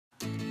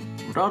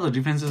What are the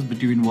differences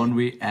between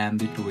one-way and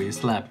the two-way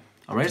slab?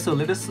 Alright, so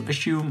let us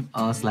assume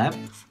a slab.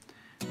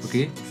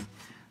 Okay,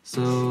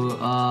 so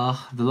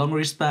the long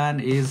range span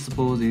is,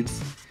 suppose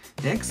it's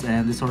X,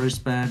 and the short range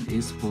span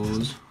is,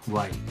 suppose,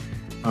 Y.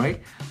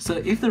 Alright, so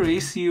if the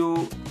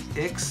ratio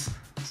X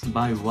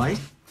by Y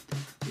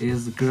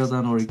is greater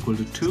than or equal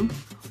to 2,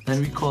 then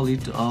we call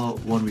it a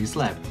one-way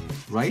slab,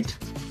 right?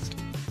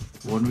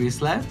 One-way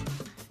slab.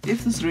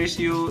 If this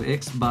ratio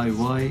X by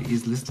Y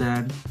is less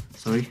than,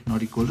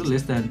 not equal to,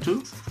 less than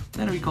 2,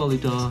 then we call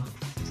it a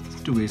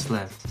two-way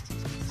slab.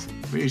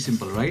 Very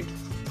simple, right?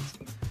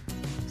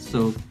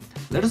 So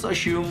let us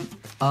assume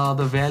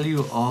the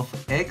value of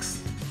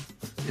X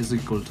is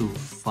equal to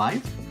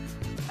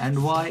 5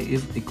 and Y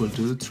is equal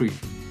to 3.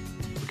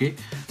 Okay,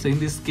 so in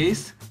this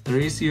case the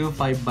ratio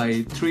 5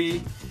 by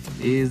 3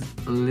 is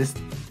less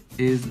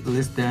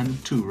than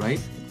 2, right?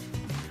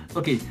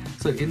 Okay,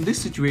 so in this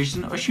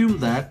situation, assume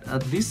that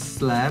this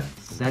slab,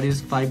 that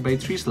is 5 by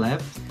 3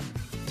 slab,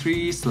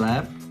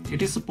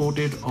 it is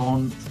supported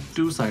on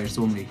two sides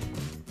only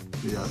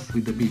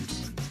with the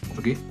beams.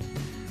 Okay,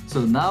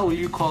 so now will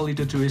you call it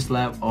a two-way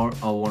slab or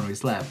a one-way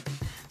slab?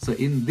 So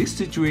in this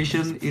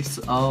situation, it's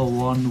a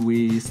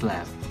one-way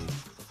slab.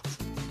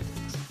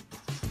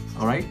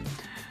 Alright,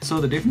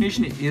 so the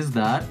definition is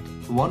that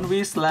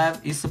one-way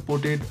slab is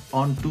supported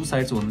on two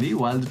sides only,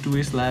 while the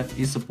two-way slab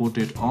is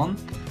supported on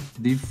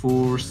the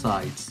four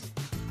sides.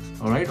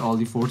 Alright, all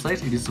the four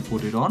sides it is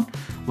supported on,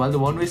 while the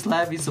one-way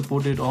slab is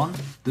supported on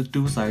the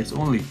two sides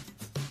only.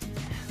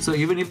 So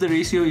even if the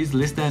ratio is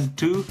less than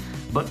 2,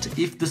 but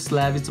if the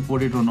slab is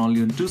supported on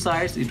only on two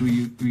sides,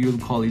 we will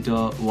call it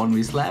a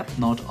one-way slab,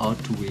 not a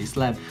two-way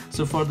slab.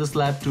 So for the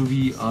slab to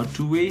be a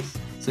two-way,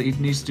 so it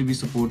needs to be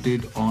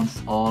supported on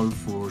all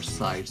four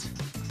sides.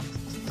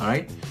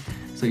 Alright,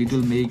 so it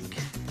will make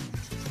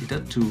it a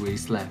two-way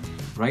slab,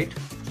 right?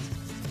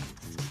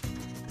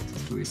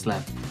 Two-way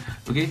slab.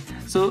 Okay,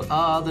 so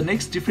the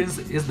next difference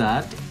is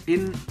that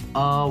in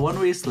a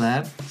one-way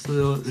slab,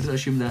 so let's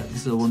assume that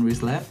this is a one-way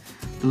slab,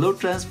 the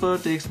load transfer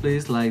takes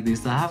place like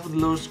this. The half of the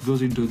load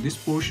goes into this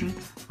portion,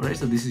 alright,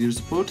 so this is your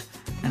support,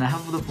 and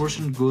half of the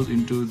portion goes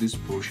into this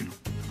portion.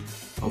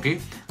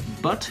 Okay,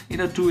 but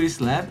in a two-way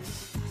slab,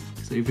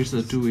 so if it's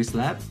a two-way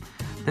slab,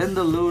 then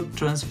the load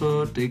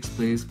transfer takes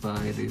place by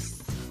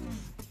this.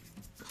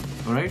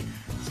 Alright,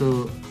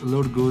 so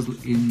load goes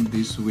in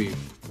this way.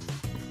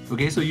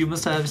 Okay, so you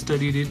must have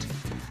studied it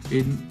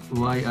in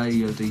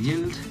YILT,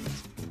 yield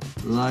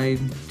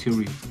line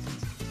theory.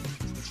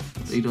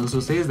 It also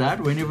says that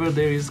whenever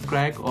there is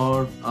crack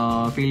or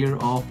failure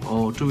of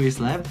a two-way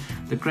slab,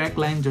 the crack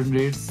line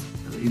generates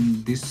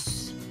in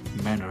this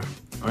manner.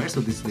 Alright, so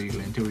this is the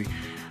line theory.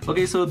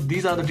 Okay, so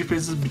these are the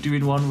differences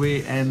between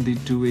one-way and the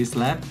two-way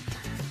slab.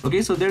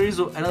 Okay, so there is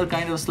another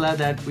kind of slab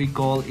that we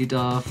call it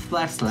a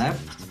flat slab.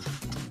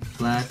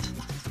 Flat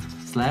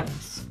slab.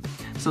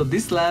 So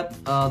this slab,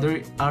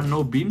 there are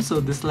no beams, so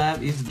the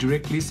slab is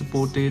directly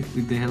supported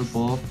with the help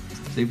of,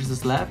 so if it's a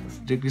slab,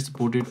 directly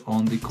supported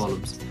on the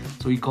columns.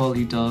 So we call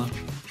it a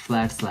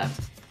flat slab.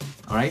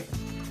 Alright,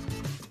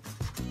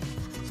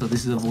 so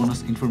this is a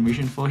bonus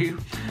information for you.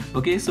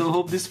 Okay, so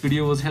hope this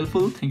video was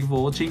helpful. Thank you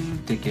for watching.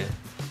 Take care.